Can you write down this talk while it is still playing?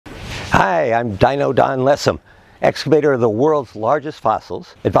Hi, I'm Dino Don Lessem, excavator of the world's largest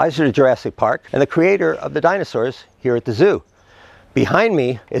fossils, advisor to Jurassic Park, and the creator of the dinosaurs here at the zoo. Behind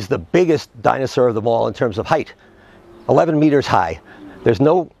me is the biggest dinosaur of them all in terms of height, 11 meters high. There's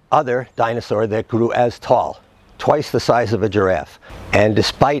no other dinosaur that grew as tall, twice the size of a giraffe. And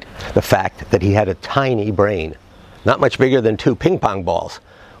despite the fact that he had a tiny brain, not much bigger than 2 ping pong balls,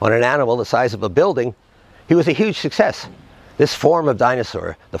 on an animal the size of a building, he was a huge success. This form of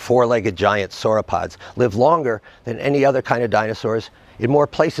dinosaur, the 4-legged giant sauropods, lived longer than any other kind of dinosaurs in more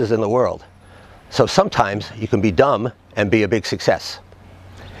places in the world. So sometimes you can be dumb and be a big success.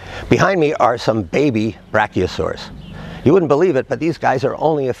 Behind me are some baby brachiosaurs. You wouldn't believe it, but these guys are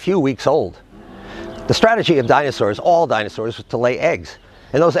only a few weeks old. The strategy of dinosaurs, all dinosaurs, was to lay eggs.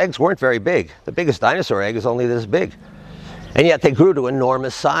 And those eggs weren't very big. The biggest dinosaur egg is only this big. And yet they grew to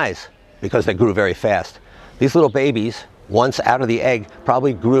enormous size because they grew very fast. These little babies, once out of the egg,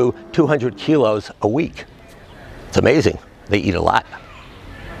 probably grew 200 kilos a week. It's amazing. They eat a lot.